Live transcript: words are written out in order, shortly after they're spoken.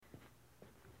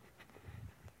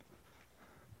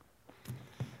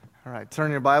All right, turn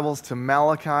your Bibles to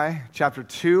Malachi chapter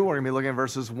 2. We're going to be looking at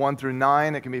verses 1 through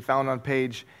 9. It can be found on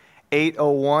page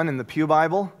 801 in the Pew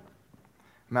Bible.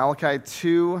 Malachi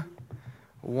 2,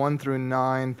 1 through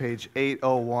 9, page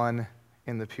 801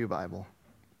 in the Pew Bible.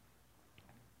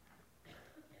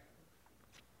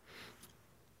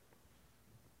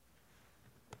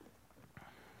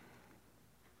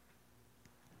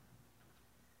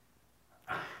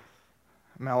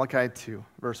 Malachi 2,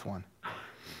 verse 1.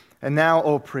 And now,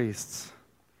 O priests,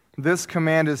 this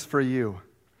command is for you.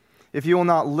 If you will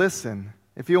not listen,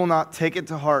 if you will not take it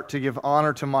to heart to give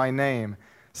honor to my name,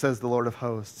 says the Lord of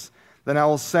hosts, then I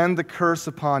will send the curse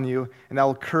upon you, and I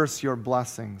will curse your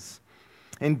blessings.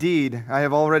 Indeed, I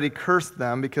have already cursed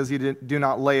them because you do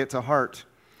not lay it to heart.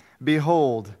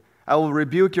 Behold, I will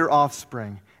rebuke your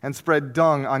offspring and spread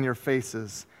dung on your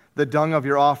faces, the dung of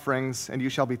your offerings, and you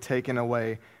shall be taken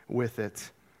away with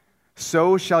it.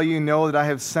 So shall you know that I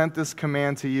have sent this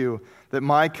command to you, that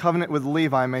my covenant with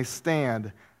Levi may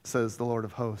stand, says the Lord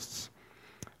of hosts.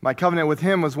 My covenant with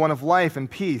him was one of life and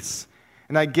peace,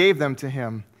 and I gave them to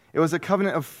him. It was a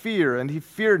covenant of fear, and he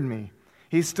feared me.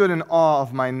 He stood in awe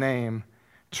of my name.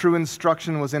 True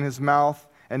instruction was in his mouth,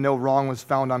 and no wrong was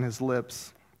found on his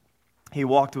lips. He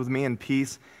walked with me in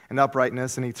peace and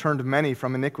uprightness, and he turned many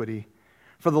from iniquity.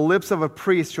 For the lips of a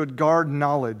priest should guard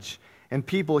knowledge, and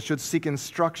people should seek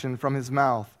instruction from his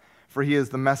mouth, for he is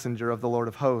the messenger of the Lord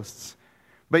of hosts.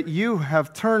 But you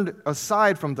have turned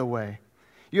aside from the way.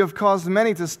 You have caused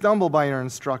many to stumble by your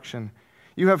instruction.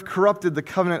 You have corrupted the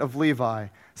covenant of Levi,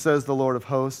 says the Lord of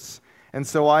hosts. And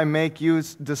so I make you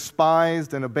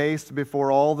despised and abased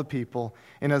before all the people,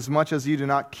 inasmuch as you do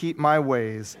not keep my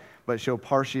ways, but show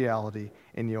partiality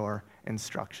in your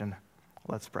instruction.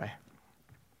 Let's pray.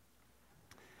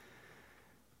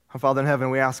 Our Father in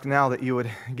heaven, we ask now that you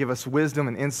would give us wisdom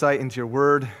and insight into your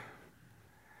word,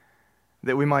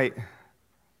 that we might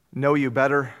know you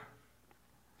better,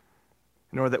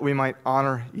 in order that we might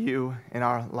honor you in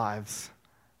our lives.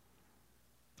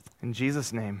 In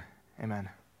Jesus' name, amen.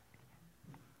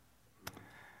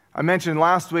 I mentioned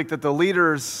last week that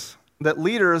leaders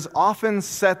often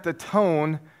set the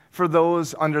tone for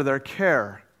those under their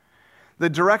care. The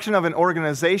direction of an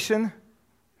organization,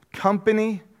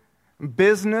 company,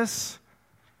 business,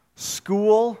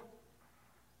 school,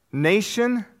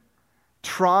 nation,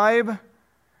 tribe,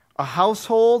 a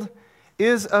household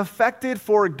is affected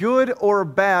for good or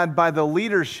bad by the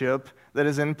leadership that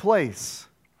is in place.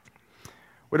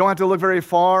 We don't have to look very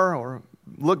far or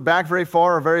look back very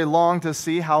far or very long to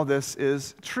see how this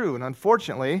is true. And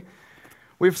unfortunately,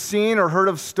 we've seen or heard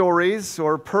of stories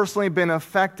or personally been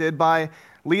affected by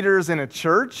leaders in a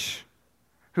church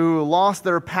who lost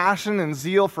their passion and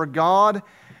zeal for God,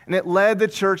 and it led the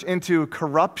church into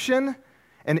corruption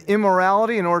and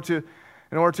immorality in order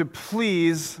to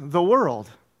please the world.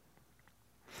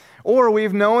 Or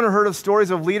we've known or heard of stories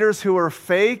of leaders who were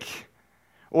fake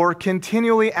or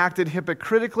continually acted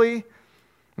hypocritical.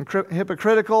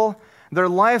 Their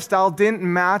lifestyle didn't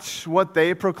match what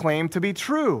they proclaimed to be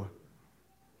true.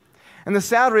 And the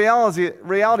sad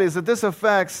reality is that this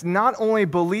affects not only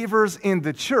believers in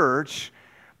the church,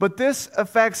 but this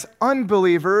affects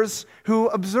unbelievers who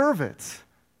observe it.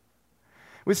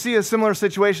 We see a similar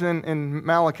situation in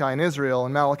Malachi, in Israel,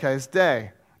 in Malachi's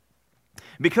day.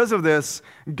 Because of this,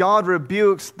 God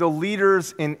rebukes the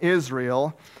leaders in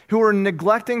Israel who are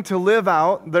neglecting to live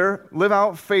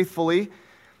out faithfully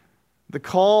the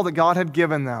call that God had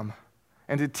given them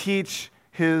and to teach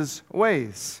his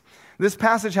ways. This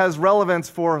passage has relevance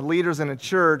for leaders in a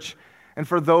church and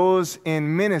for those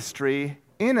in ministry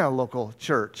in a local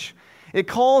church. It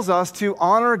calls us to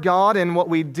honor God in what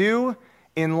we do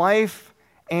in life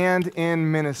and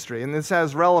in ministry. And this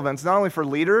has relevance not only for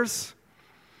leaders,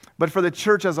 but for the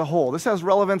church as a whole. This has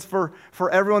relevance for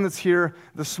everyone that's here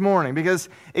this morning because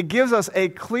it gives us a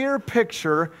clear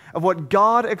picture of what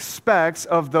God expects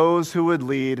of those who would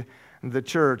lead the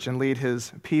church and lead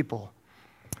his people.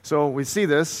 So we see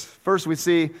this. First, we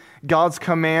see God's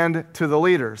command to the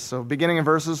leaders. So beginning in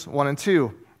verses 1 and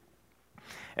 2.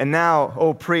 And now,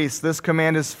 O priests, this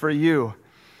command is for you.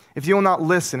 If you will not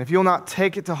listen, if you will not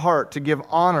take it to heart to give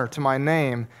honor to my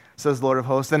name, says the Lord of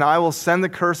hosts, then I will send the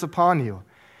curse upon you,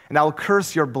 and I will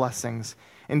curse your blessings.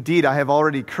 Indeed, I have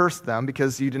already cursed them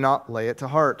because you do not lay it to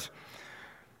heart.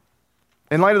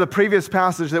 In light of the previous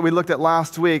passage that we looked at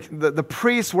last week, the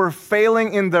priests were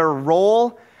failing in their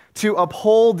role to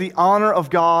uphold the honor of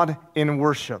God in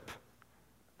worship.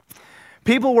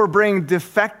 People were bringing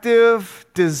defective,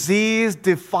 diseased,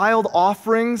 defiled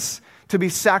offerings to be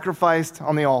sacrificed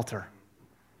on the altar.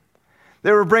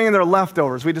 They were bringing their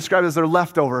leftovers. We describe it as their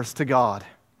leftovers to God.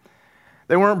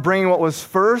 They weren't bringing what was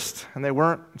first, and they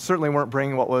certainly weren't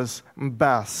bringing what was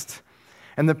best.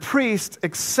 And the priest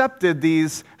accepted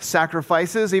these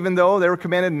sacrifices, even though they were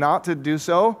commanded not to do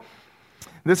so.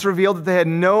 This revealed that they had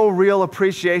no real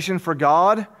appreciation for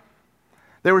God.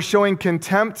 They were showing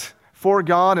contempt for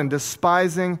God and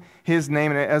despising His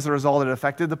name, and as a result, it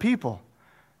affected the people.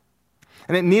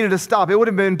 And it needed to stop. It would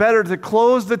have been better to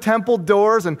close the temple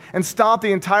doors and stop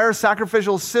the entire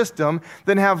sacrificial system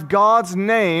than have God's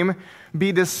name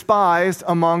be despised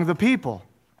among the people.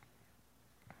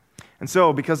 And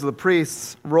so, because of the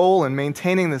priest's role in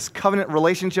maintaining this covenant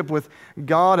relationship with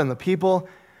God and the people,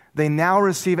 they now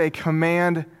receive a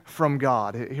command from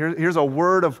God. Here's a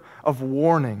word of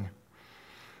warning.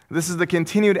 This is the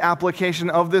continued application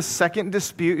of this second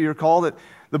dispute. You recall that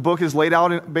the book is laid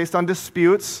out based on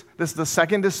disputes. This is the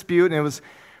second dispute, and it was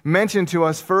mentioned to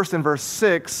us first in verse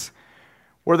 6,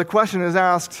 where the question is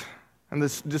asked, and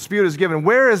this dispute is given,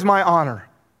 where is my honor?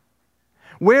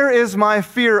 Where is my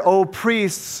fear, O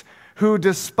priests who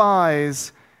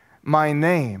despise my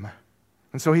name?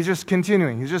 And so he's just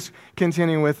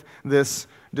continuing with this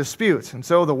dispute. And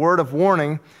so the word of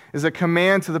warning is a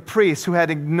command to the priests who had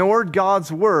ignored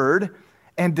God's word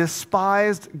and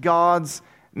despised God's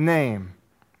name.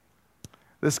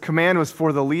 This command was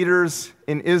for the leaders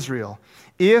in Israel.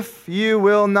 If you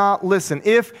will not listen,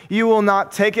 if you will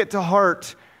not take it to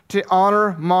heart to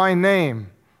honor my name,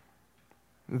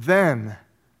 then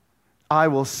I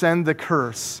will send the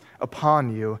curse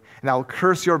upon you, and I will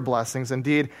curse your blessings.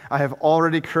 Indeed, I have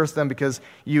already cursed them because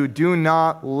you do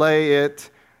not lay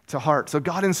it to heart. So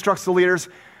God instructs the leaders,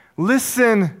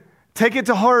 listen, take it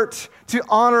to heart to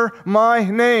honor my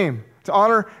name, to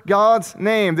honor God's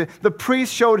name. The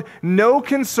priests showed no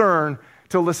concern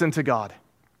to listen to God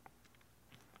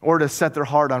or to set their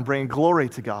heart on bringing glory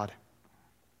to God.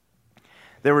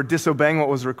 They were disobeying what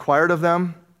was required of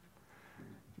them.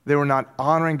 They were not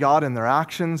honoring God in their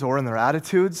actions or in their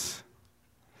attitudes.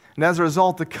 And as a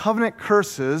result, the covenant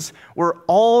curses were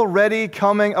already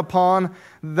coming upon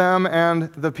them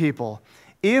and the people.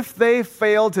 If they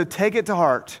failed to take it to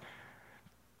heart,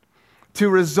 to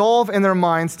resolve in their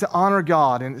minds to honor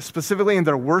God, and specifically in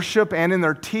their worship and in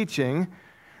their teaching,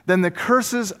 then the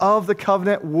curses of the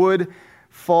covenant would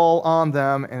fall on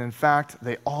them, and in fact,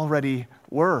 they already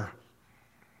were.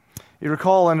 You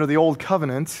recall under the Old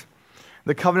Covenant,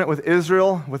 the covenant with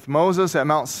Israel, with Moses at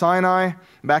Mount Sinai,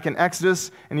 back in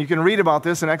Exodus, and you can read about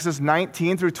this in Exodus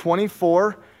 19 through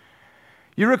 24.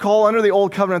 You recall under the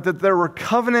Old Covenant that there were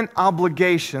covenant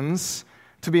obligations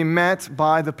to be met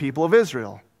by the people of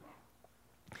Israel.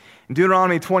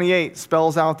 Deuteronomy 28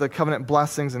 spells out the covenant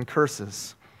blessings and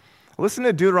curses. Listen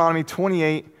to Deuteronomy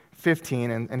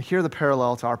 28:15 and hear the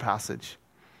parallel to our passage.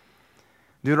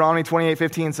 Deuteronomy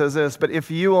 28:15 says this, "But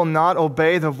if you will not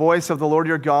obey the voice of the Lord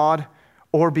your God,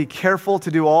 or be careful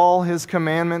to do all His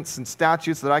commandments and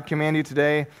statutes that I command you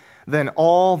today, then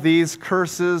all these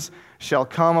curses shall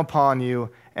come upon you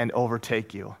and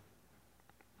overtake you."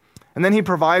 And then he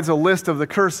provides a list of the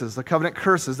curses, the covenant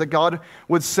curses that God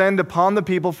would send upon the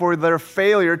people for their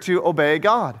failure to obey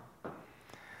God.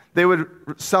 They would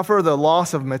suffer the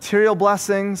loss of material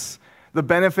blessings, the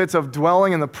benefits of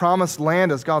dwelling in the promised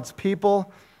land as God's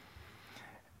people.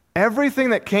 Everything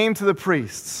that came to the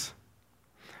priests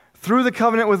through the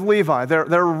covenant with Levi,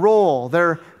 their role,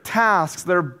 their tasks,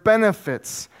 their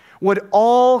benefits, would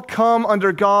all come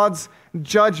under God's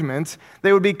judgment.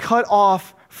 They would be cut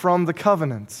off from the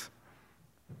covenant.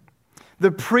 The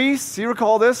priests, you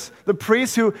recall this? The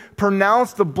priests who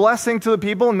pronounced the blessing to the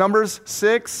people in Numbers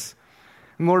 6.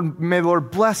 Lord, may the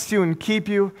Lord bless you and keep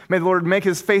you. May the Lord make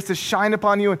His face to shine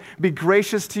upon you and be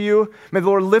gracious to you. May the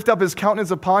Lord lift up His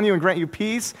countenance upon you and grant you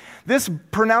peace. This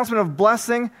pronouncement of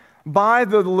blessing by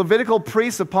the Levitical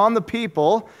priests upon the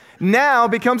people now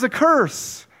becomes a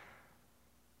curse.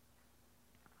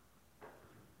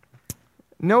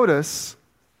 Notice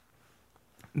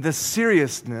the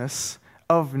seriousness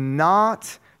of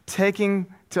not taking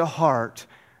to heart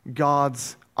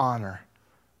God's honor.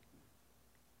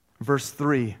 Verse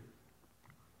 3,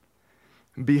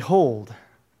 "Behold,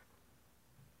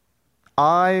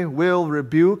 I will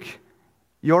rebuke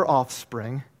your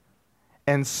offspring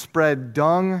and spread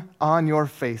dung on your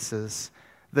faces,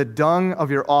 the dung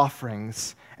of your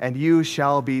offerings, and you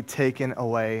shall be taken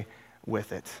away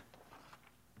with it."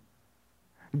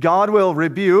 God will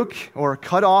rebuke or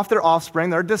cut off their offspring,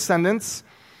 their descendants.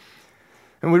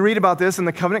 And we read about this in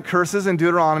the covenant curses in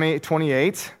Deuteronomy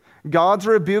 28. God's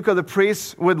rebuke of the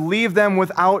priests would leave them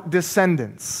without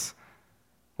descendants,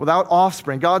 without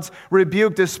offspring. God's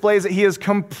rebuke displays that He is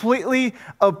completely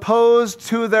opposed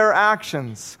to their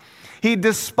actions. He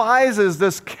despises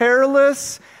this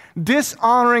careless,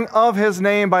 dishonoring of his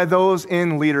name by those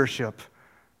in leadership.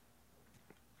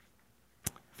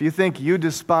 If you think you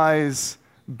despise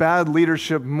bad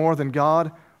leadership more than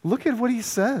God, look at what he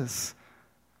says,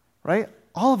 right?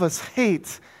 All of us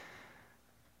hate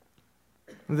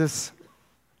this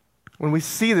when we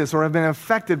see this or have been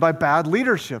affected by bad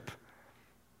leadership.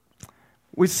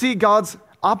 We see God's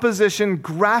opposition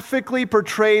graphically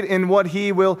portrayed in what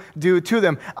he will do to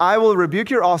them. I will rebuke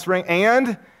your offspring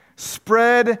and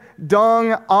spread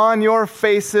dung on your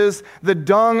faces, the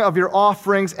dung of your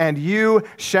offerings, and you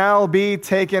shall be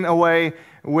taken away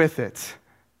with it.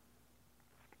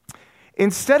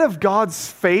 Instead of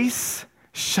God's face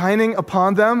shining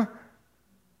upon them,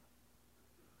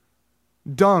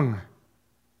 dung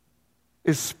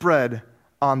is spread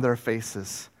on their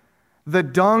faces. The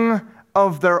dung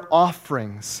of their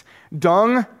offerings.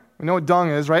 Dung, we know what dung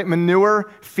is, right? Manure,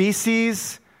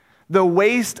 feces, the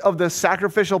waste of the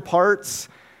sacrificial parts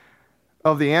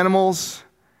of the animals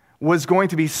was going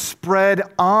to be spread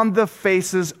on the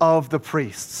faces of the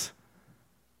priests.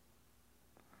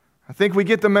 I think we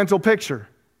get the mental picture.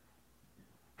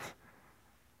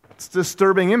 It's a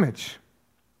disturbing image.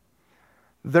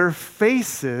 Their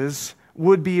faces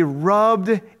would be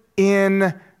rubbed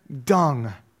in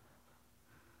dung.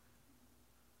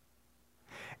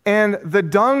 And the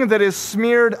dung that is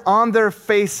smeared on their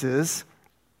faces,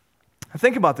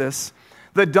 think about this,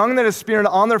 the dung that is smeared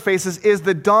on their faces is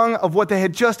the dung of what they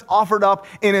had just offered up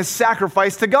in a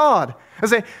sacrifice to God. I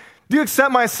say, do you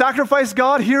accept my sacrifice,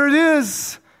 God? Here it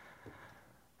is.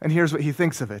 And here's what he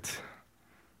thinks of it.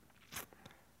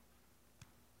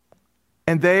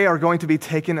 And they are going to be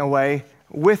taken away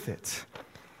with it.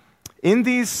 In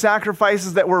these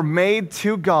sacrifices that were made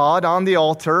to God on the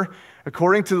altar,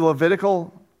 according to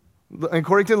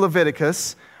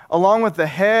Leviticus, along with the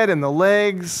head and the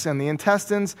legs and the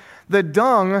intestines, the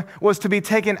dung was to be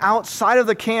taken outside of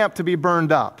the camp to be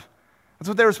burned up. That's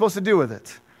what they were supposed to do with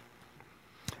it.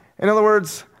 In other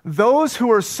words, those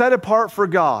who are set apart for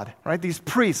God, right? These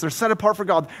priests, they're set apart for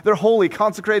God. They're holy,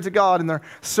 consecrated to God in their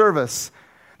service.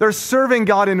 They're serving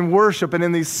God in worship and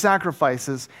in these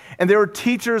sacrifices. And they were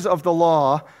teachers of the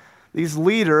law. These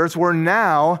leaders were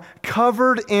now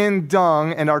covered in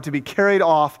dung and are to be carried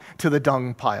off to the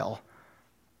dung pile.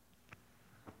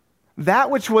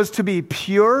 That which was to be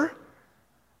pure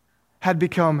had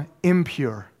become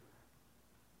impure.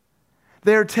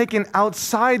 They are taken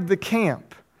outside the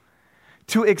camp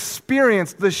to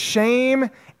experience the shame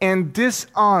and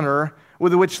dishonor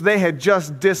with which they had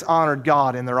just dishonored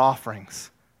God in their offerings.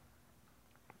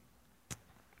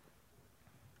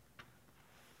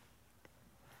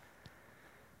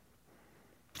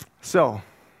 So,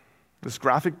 this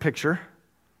graphic picture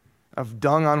of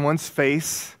dung on one's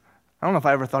face. I don't know if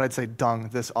I ever thought I'd say dung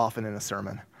this often in a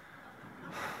sermon.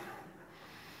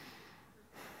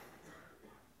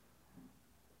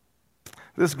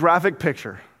 This graphic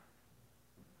picture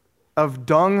of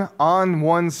dung on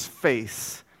one's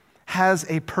face has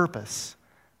a purpose.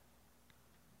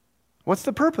 What's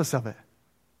the purpose of it?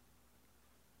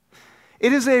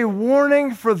 It is a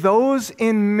warning for those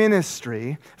in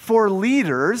ministry, for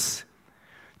leaders,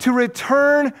 to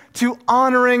return to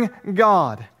honoring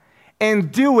God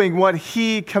and doing what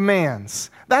he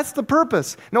commands. That's the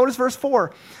purpose. Notice verse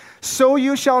 4. So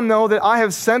you shall know that I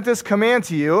have sent this command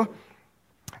to you,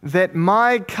 that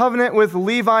my covenant with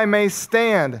Levi may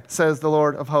stand, says the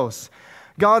Lord of hosts.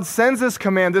 God sends this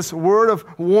command, this word of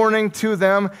warning to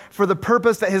them for the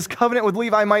purpose that his covenant with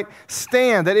Levi might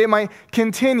stand, that it might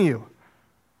continue.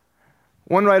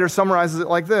 One writer summarizes it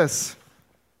like this.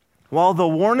 While the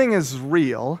warning is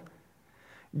real,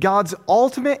 God's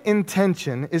ultimate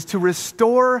intention is to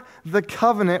restore the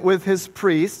covenant with his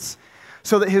priests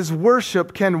so that his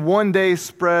worship can one day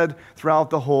spread throughout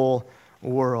the whole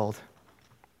world.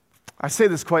 I say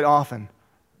this quite often.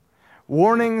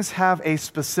 Warnings have a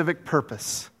specific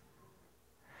purpose.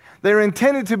 They're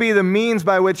intended to be the means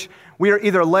by which we are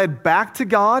either led back to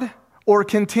God or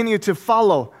continue to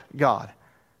follow God.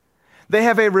 They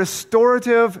have a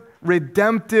restorative,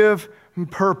 redemptive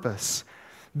purpose.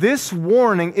 This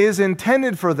warning is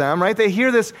intended for them, right? They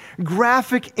hear this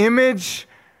graphic image.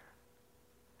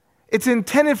 It's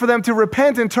intended for them to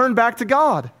repent and turn back to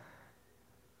God.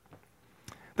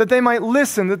 That they might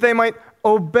listen, that they might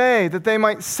obey, that they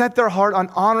might set their heart on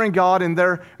honoring God in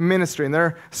their ministry, in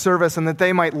their service, and that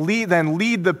they might lead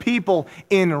the people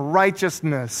in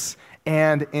righteousness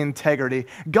and integrity.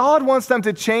 God wants them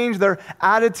to change their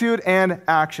attitude and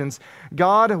actions.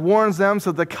 God warns them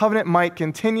so the covenant might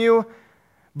continue,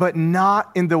 but not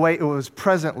in the way it was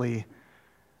presently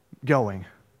going.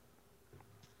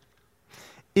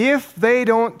 If they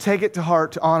don't take it to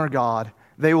heart to honor God,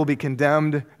 they will be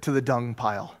condemned to the dung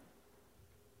pile.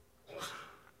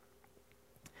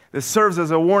 This serves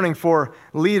as a warning for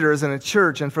leaders in a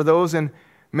church and for those in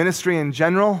ministry in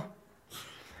general,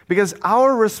 because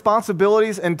our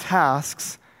responsibilities and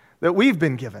tasks that we've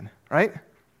been given, right?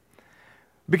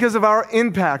 Because of our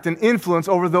impact and influence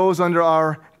over those under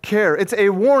our care. It's a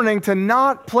warning to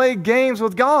not play games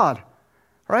with God,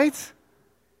 right?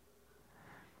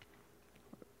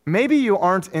 Maybe you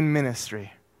aren't in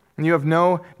ministry and you have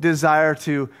no desire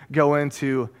to go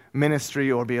into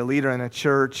ministry or be a leader in a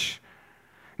church.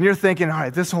 And you're thinking, all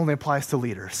right, this only applies to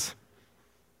leaders.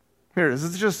 Here it is.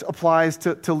 This just applies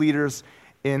to leaders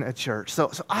in a church.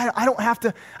 So I don't have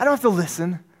to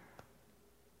listen.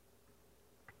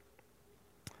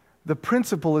 The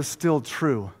principle is still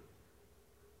true.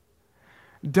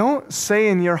 Don't say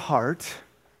in your heart,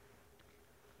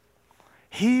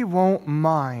 he won't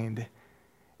mind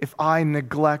if I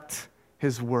neglect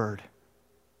his word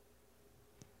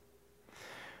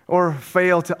or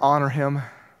fail to honor him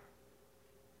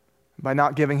by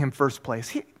not giving him first place.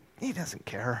 He doesn't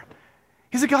care.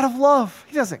 He's a God of love.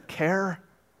 He doesn't care.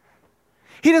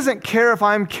 He doesn't care if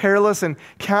I'm careless and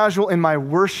casual in my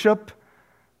worship.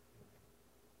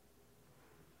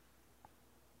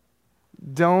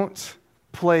 Don't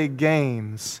play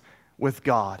games with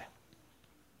God.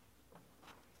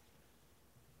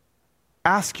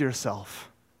 Ask yourself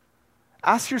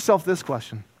this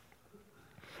question.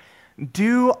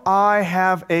 Do I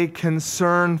have a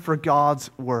concern for God's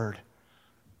word?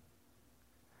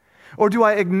 Or do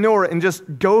I ignore it and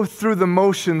just go through the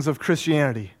motions of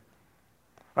Christianity?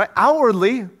 Right?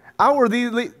 Outwardly,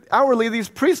 these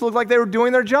priests look like they were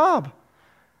doing their job,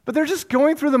 but they're just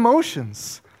going through the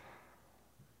motions.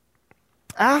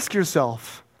 Ask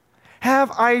yourself,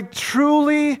 have I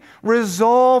truly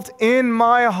resolved in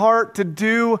my heart to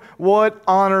do what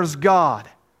honors God?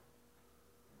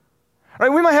 Right?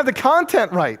 We might have the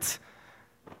content right.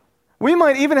 We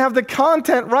might even have the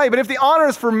content right, but if the honor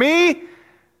is for me,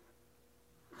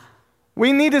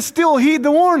 we need to still heed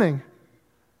the warning.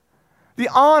 The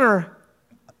honor,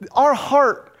 our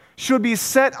heart should be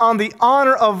set on the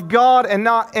honor of God and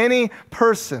not any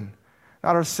person,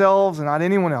 not ourselves and not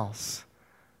anyone else.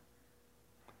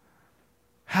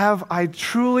 Have I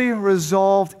truly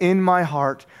resolved in my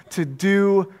heart to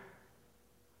do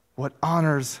what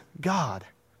honors God?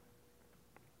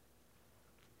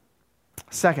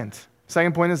 Second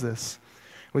point is this.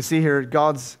 We see here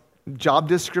God's job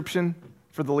description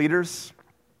for the leaders.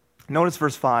 Notice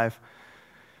verse 5.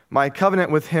 My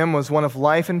covenant with him was one of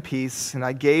life and peace, and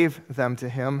I gave them to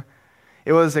him.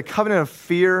 It was a covenant of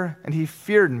fear, and he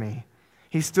feared me.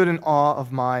 He stood in awe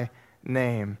of my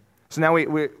name. So now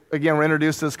we're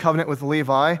introduced to this covenant with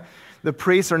Levi. The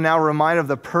priests are now reminded of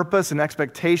the purpose and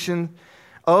expectation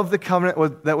of the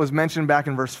covenant that was mentioned back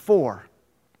in verse 4.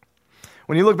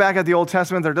 When you look back at the Old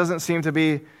Testament, there doesn't seem to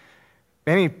be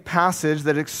any passage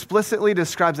that explicitly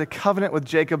describes a covenant with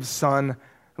Jacob's son,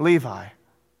 Levi.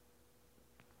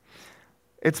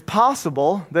 It's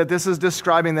possible that this is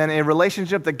describing then a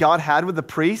relationship that God had with the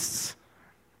priests,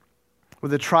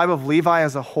 with the tribe of Levi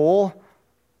as a whole.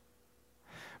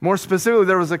 More specifically,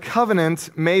 there was a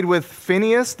covenant made with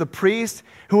Phinehas, the priest,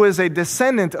 who is a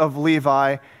descendant of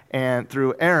Levi and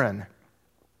through Aaron.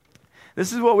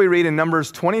 This is what we read in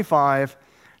Numbers 25,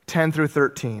 10 through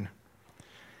 13.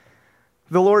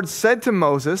 The Lord said to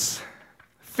Moses,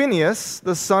 Phinehas,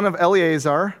 the son of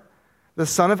Eleazar, the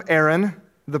son of Aaron,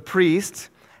 the priest,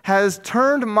 has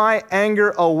turned my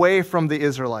anger away from the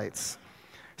Israelites.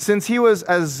 Since he was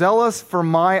as zealous for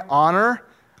my honor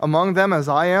among them as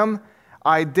I am,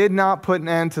 I did not put an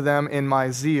end to them in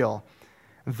my zeal.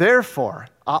 Therefore,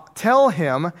 tell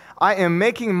him I am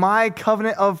making my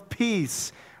covenant of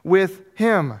peace with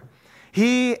him.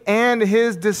 He and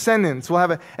his descendants will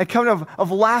have a covenant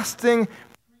of lasting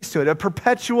priesthood, a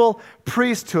perpetual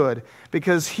priesthood,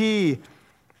 because he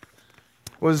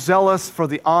was zealous for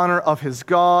the honor of his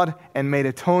God and made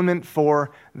atonement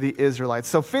for the Israelites.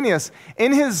 So Phinehas,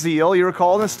 in his zeal, you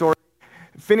recall in the story,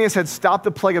 Phinehas had stopped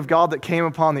the plague of God that came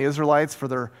upon the Israelites for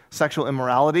their sexual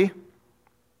immorality.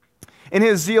 In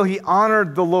his zeal, he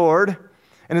honored the Lord,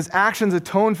 and his actions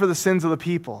atoned for the sins of the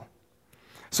people.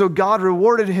 So God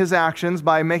rewarded his actions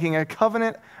by making a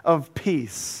covenant of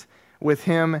peace with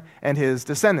him and his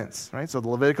descendants. Right? So the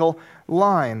Levitical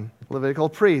line, Levitical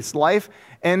priests, life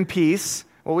and peace,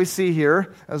 what we see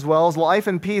here, as well as life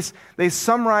and peace, they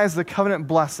summarize the covenant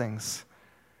blessings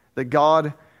that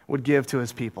God would give to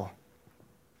his people.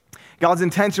 God's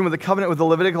intention with the covenant with the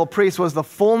Levitical priests was the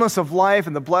fullness of life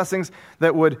and the blessings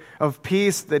of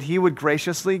peace that he would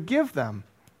graciously give them.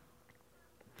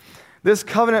 This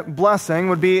covenant blessing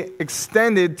would be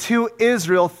extended to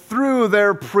Israel through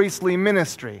their priestly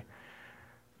ministry.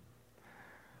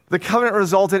 The covenant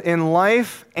resulted in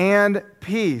life and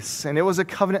peace, and it was a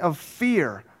covenant of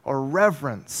fear or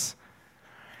reverence.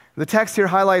 The text here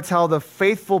highlights how the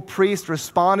faithful priest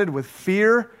responded with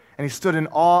fear, and he stood in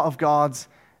awe of God's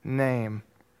name.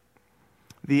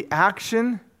 The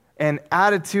action and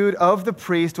attitude of the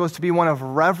priest was to be one of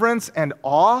reverence and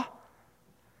awe,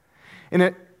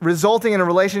 resulting in a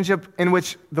relationship in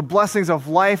which the blessings of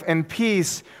life and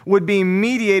peace would be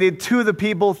mediated to the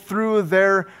people through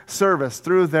their service,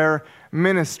 through their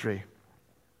ministry.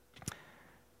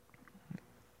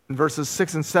 In verses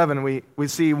 6 and 7, we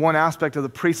see one aspect of the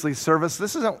priestly service.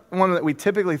 This isn't one that we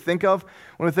typically think of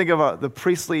when we think of the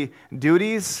priestly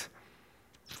duties.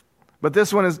 But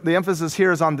this one the emphasis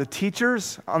here is on the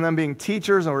teachers, on them being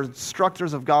teachers or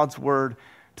instructors of God's word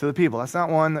to the people. That's not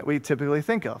one that we typically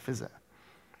think of, is it?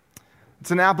 It's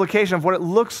an application of what it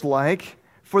looks like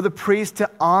for the priest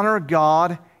to honor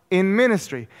God in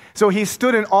ministry. So he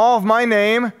stood in awe of my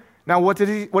name. Now what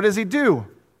does he do?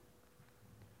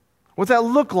 What's that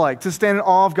look like, to stand in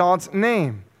awe of God's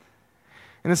name?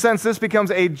 In a sense, this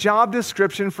becomes a job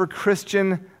description for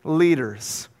Christian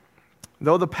leaders.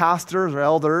 Though the pastors or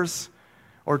elders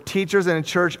or teachers in a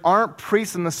church aren't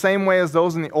priests in the same way as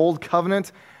those in the Old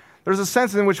Covenant, there's a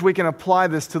sense in which we can apply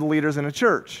this to the leaders in a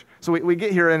church. So we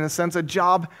get here, in a sense, a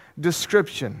job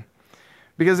description.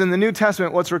 Because in the New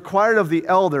Testament, what's required of the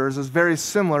elders is very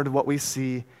similar to what we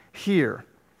see here.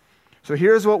 So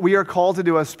here's what we are called to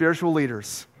do as spiritual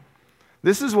leaders.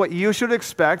 This is what you should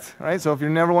expect, right? So if you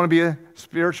never want to be a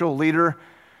spiritual leader,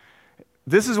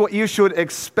 this is what you should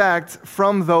expect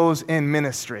from those in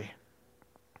ministry.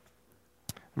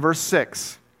 Verse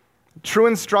 6, true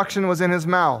instruction was in his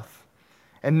mouth,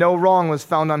 and no wrong was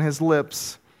found on his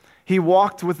lips. He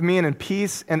walked with me in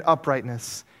peace and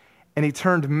uprightness, and he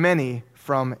turned many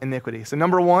from iniquity. So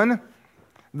number one,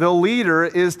 the leader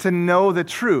is to know the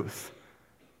truth.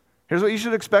 Here's what you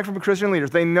should expect from Christian leaders.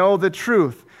 They know the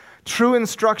truth. True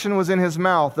instruction was in his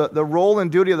mouth. The role and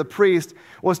duty of the priest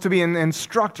was to be an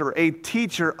instructor, a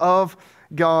teacher of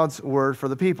God's word for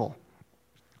the people.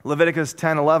 Leviticus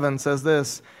 10:11 says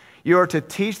this, "You are to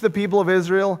teach the people of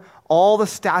Israel all the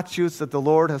statutes that the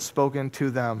Lord has spoken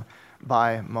to them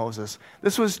by Moses."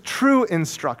 This was true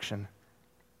instruction.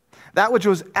 That which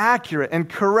was accurate and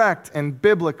correct and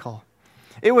biblical.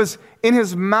 It was in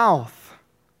his mouth.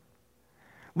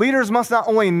 Leaders must not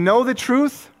only know the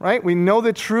truth, right? We know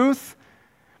the truth,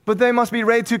 but they must be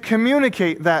ready to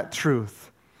communicate that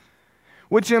truth,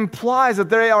 which implies that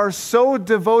they are so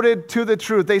devoted to the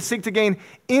truth. They seek to gain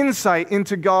insight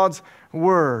into God's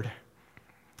word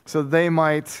so they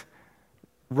might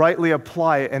rightly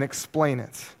apply it and explain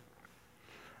it.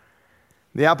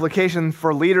 The application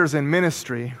for leaders in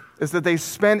ministry is that they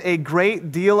spend a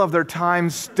great deal of their time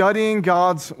studying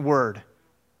God's word,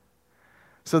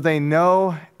 so they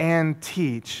know and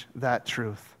teach that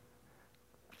truth.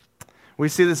 We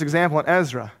see this example in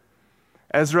Ezra.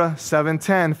 Ezra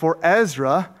 7:10, "For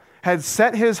Ezra had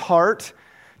set his heart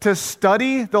to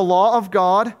study the law of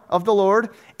God, of the Lord,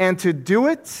 and to do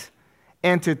it,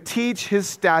 and to teach his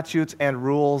statutes and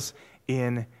rules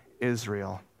in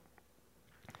Israel."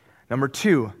 Number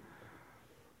two,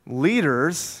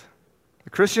 leaders, the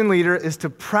Christian leader is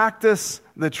to practice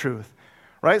the truth.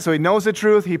 Right? So he knows the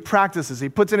truth, he practices, he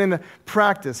puts it into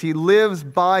practice. He lives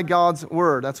by God's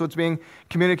word. That's what's being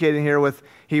communicated here with,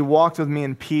 "He walked with me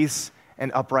in peace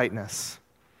and uprightness."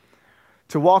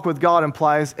 To walk with God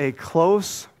implies a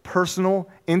close, personal,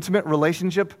 intimate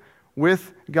relationship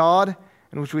with God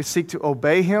in which we seek to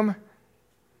obey him.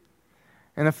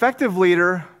 An effective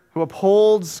leader who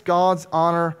upholds God's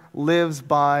honor lives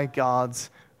by God's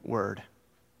word.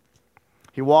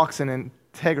 He walks in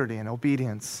integrity and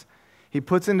obedience. He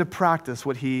puts into practice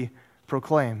what he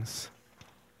proclaims.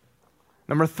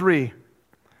 Number three,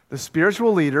 the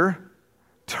spiritual leader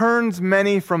turns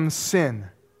many from sin.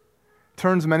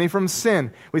 Turns many from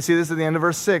sin. We see this at the end of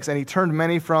verse 6, "And he turned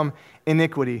many from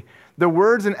iniquity." The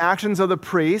words and actions of the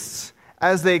priests,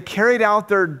 as they carried out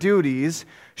their duties,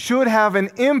 should have an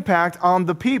impact on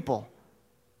the people.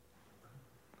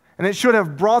 And it should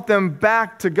have brought them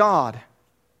back to God.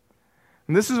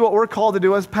 And this is what we're called to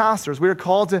do as pastors. We are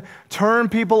called to turn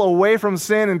people away from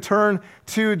sin and turn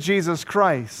to Jesus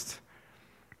Christ.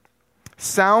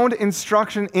 Sound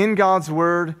instruction in God's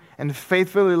word and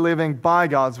faithfully living by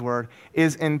God's word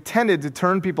is intended to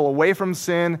turn people away from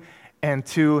sin and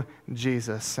to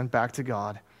Jesus and back to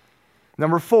God.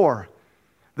 Number four,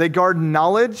 they guard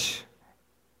knowledge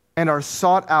and are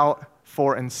sought out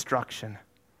for instruction.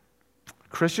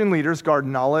 Christian leaders guard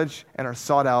knowledge and are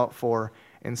sought out for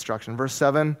instruction. Verse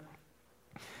 7,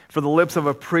 for the lips of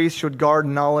a priest should guard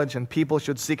knowledge, and people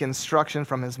should seek instruction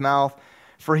from his mouth,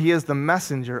 for he is the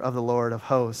messenger of the Lord of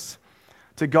hosts.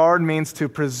 To guard means to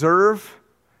preserve,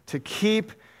 to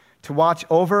keep, to watch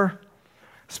over.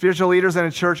 Spiritual leaders in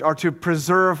a church are to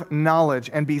preserve knowledge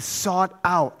and be sought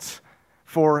out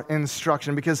for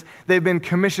instruction because they've been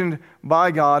commissioned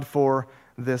by God for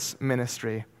this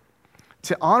ministry.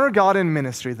 To honor God in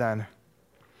ministry, then,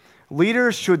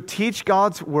 leaders should teach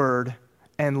God's word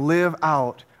and live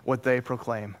out what they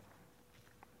proclaim.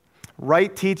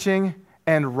 Right teaching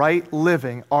and right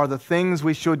living are the things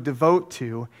we should devote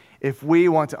to if we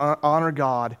want to honor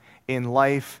God in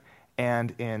life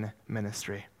and in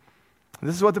ministry.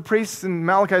 This is what the priests in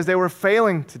Malachi's day were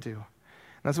failing to do. And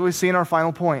that's what we see in our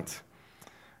final point.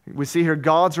 We see here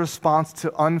God's response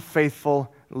to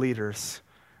unfaithful leaders.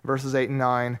 Verses 8 and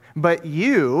 9. But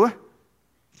you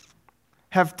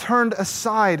have turned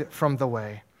aside from the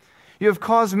way. You have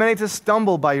caused many to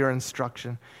stumble by your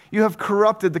instruction. You have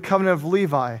corrupted the covenant of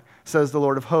Levi, says the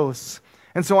Lord of hosts.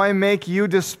 And so I make you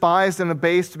despised and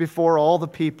abased before all the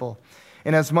people,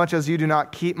 inasmuch as you do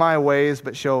not keep my ways,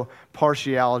 but show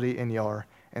partiality in your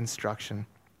instruction.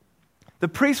 The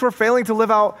priests were failing to live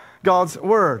out God's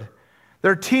word.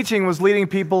 Their teaching was leading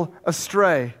people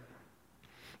astray.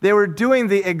 They were doing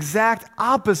the exact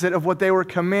opposite of what they were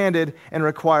commanded and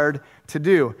required to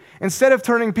do. Instead of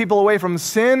turning people away from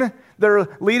sin, they're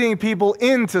leading people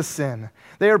into sin.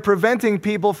 They are preventing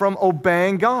people from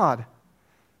obeying God.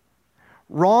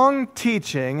 Wrong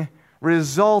teaching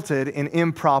resulted in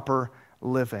improper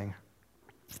living.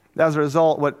 As a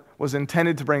result, what was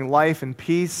intended to bring life and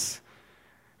peace,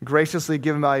 graciously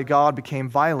given by God, became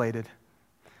violated.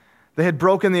 They had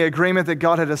broken the agreement that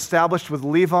God had established with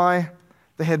Levi.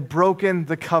 They had broken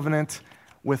the covenant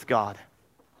with God.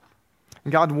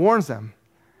 And God warns them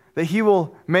that he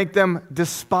will make them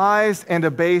despised and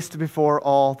abased before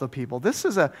all the people. This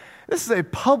is a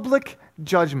public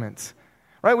judgment.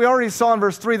 Right? We already saw in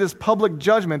verse 3 this public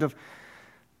judgment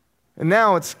and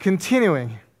now it's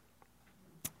continuing.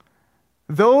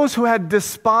 Those who had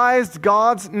despised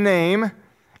God's name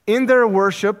in their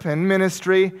worship and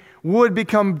ministry would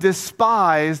become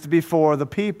despised before the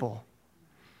people.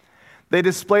 They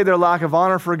displayed their lack of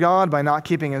honor for God by not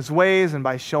keeping his ways and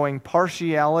by showing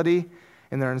partiality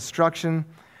in their instruction.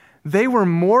 They were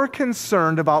more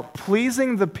concerned about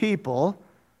pleasing the people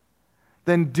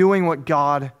than doing what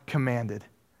God commanded.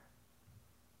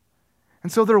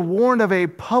 And so they're warned of a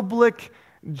public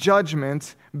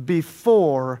judgment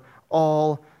before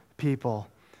all people.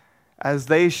 As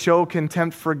they show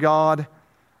contempt for God,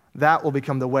 that will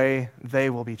become the way they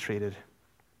will be treated.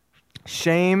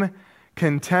 Shame,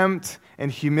 contempt,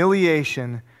 and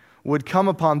humiliation would come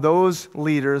upon those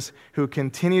leaders who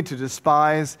continue to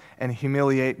despise and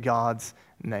humiliate God's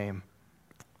name.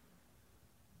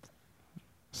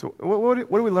 So what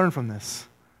do we learn from this?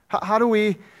 How do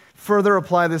we further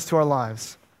apply this to our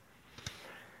lives?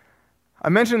 I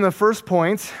mentioned in the first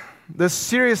point the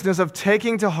seriousness of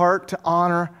taking to heart to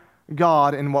honor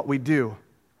God in what we do.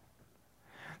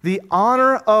 The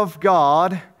honor of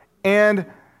God and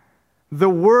the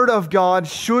Word of God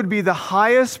should be the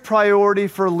highest priority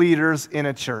for leaders in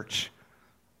a church.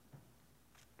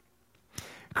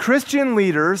 Christian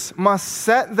leaders must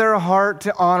set their heart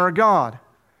to honor God.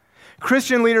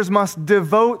 Christian leaders must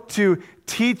devote to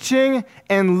teaching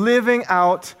and living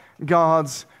out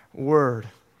God's Word.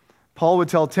 Paul would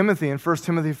tell Timothy in 1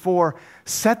 Timothy 4,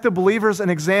 set the believers an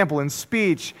example in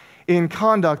speech, in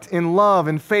conduct, in love,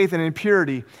 in faith, and in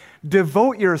purity.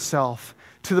 Devote yourself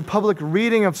to the public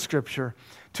reading of Scripture,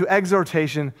 to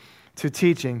exhortation, to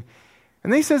teaching.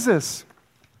 And then he says this,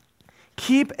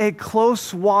 keep a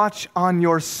close watch on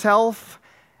yourself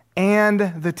and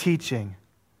the teaching.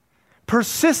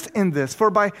 Persist in this, for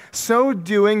by so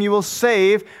doing you will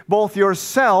save both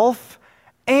yourself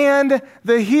and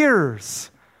the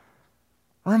hearers.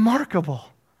 Remarkable.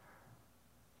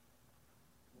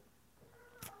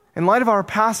 In light of our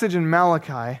passage in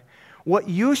Malachi, what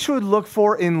you should look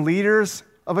for in leaders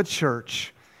of a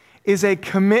church is a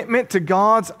commitment to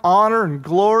God's honor and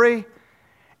glory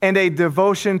and a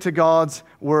devotion to God's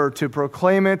word, to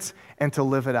proclaim it and to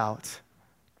live it out.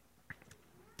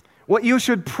 What you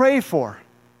should pray for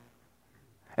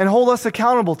and hold us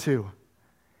accountable to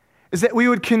is that we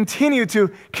would continue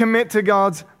to commit to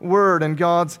God's word and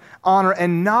God's honor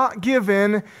and not give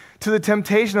in to the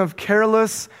temptation of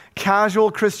careless,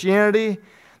 casual Christianity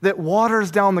that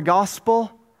waters down the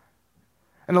gospel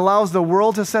and allows the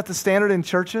world to set the standard in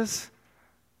churches.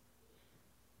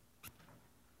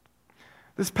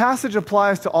 This passage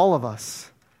applies to all of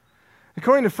us.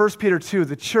 According to 1 Peter 2,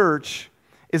 the church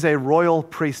is a royal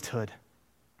priesthood.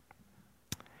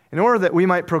 In order that we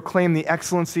might proclaim the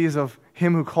excellencies of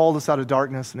him who called us out of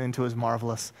darkness and into his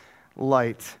marvelous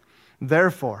light.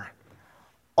 Therefore,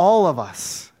 all of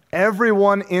us,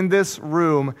 everyone in this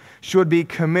room, should be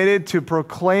committed to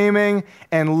proclaiming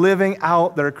and living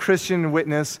out their Christian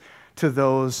witness to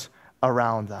those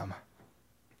around them.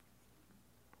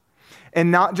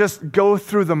 And not just go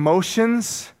through the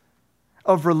motions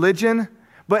of religion,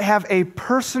 but have a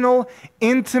personal,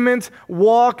 intimate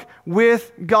walk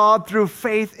with God through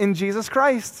faith in Jesus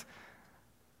Christ.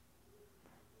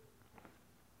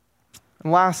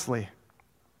 And lastly,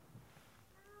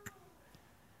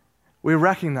 we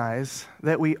recognize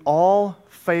that we all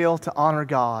fail to honor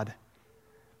God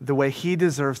the way He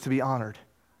deserves to be honored.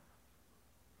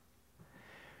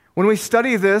 When we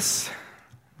study this,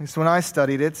 at least when I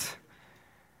studied it,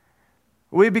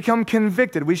 we become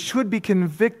convicted. We should be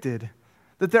convicted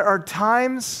that there are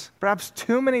times, perhaps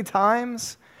too many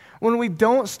times, when we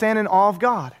don't stand in awe of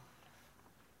God.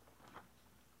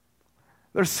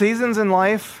 There are seasons in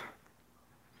life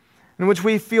in which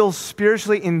we feel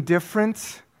spiritually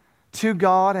indifferent to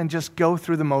God and just go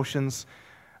through the motions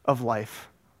of life.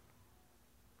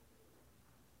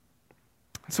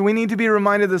 So we need to be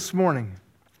reminded this morning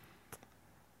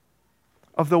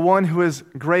of the one who is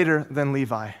greater than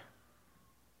Levi.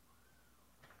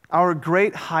 Our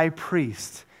great high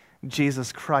priest,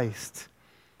 Jesus Christ,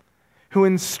 who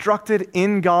instructed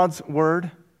in God's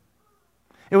word.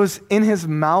 It was in his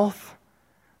mouth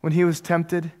when he was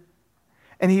tempted,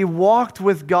 and he walked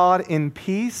with God in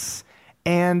peace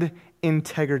and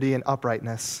integrity and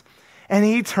uprightness. And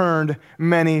he turned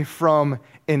many from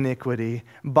iniquity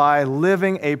by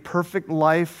living a perfect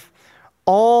life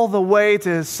all the way to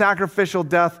his sacrificial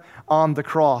death on the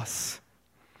cross.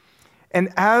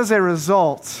 And as a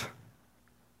result,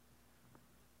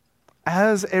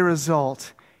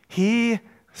 he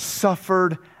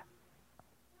suffered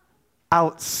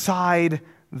outside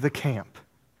the camp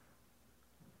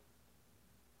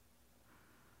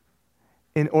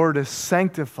in order to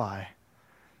sanctify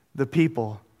the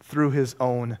people through his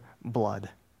own blood.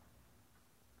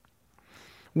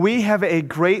 We have a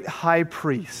great high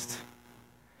priest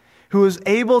who is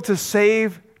able to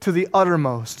save to the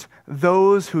uttermost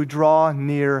those who draw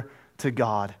near to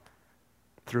God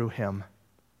through him.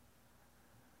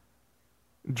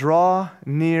 Draw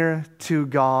near to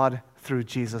God through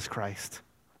Jesus Christ.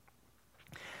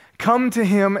 Come to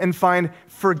him and find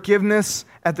forgiveness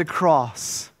at the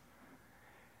cross.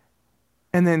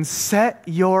 And then set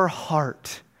your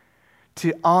heart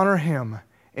to honor him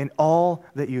in all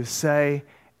that you say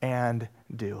and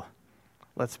do.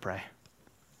 Let's pray.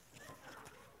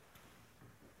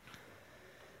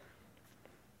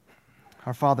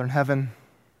 Our Father in heaven,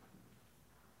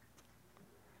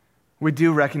 we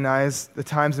do recognize the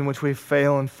times in which we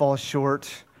fail and fall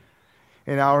short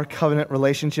in our covenant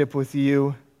relationship with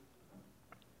you.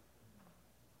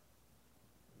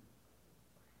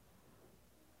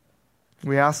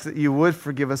 We ask that you would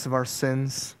forgive us of our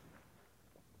sins.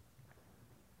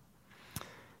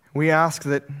 We ask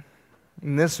that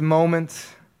in this moment,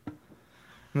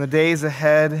 in the days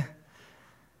ahead,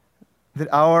 that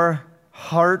our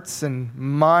hearts and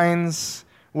minds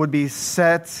would be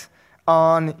set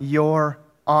on your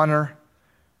honor,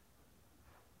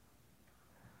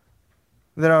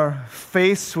 that our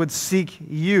face would seek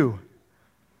you,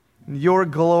 your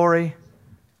glory,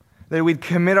 that we'd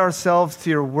commit ourselves to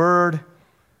your word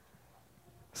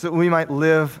so that we might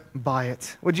live by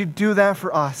it. Would you do that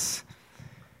for us?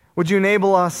 Would you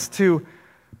enable us to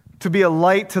be a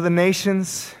light to the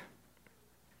nations?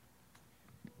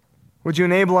 Would you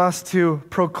enable us to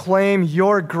proclaim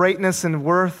your greatness and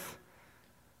worth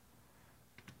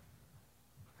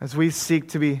as we seek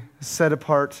to be set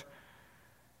apart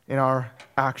in our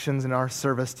actions and our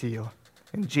service to you?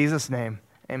 In Jesus' name,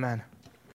 amen.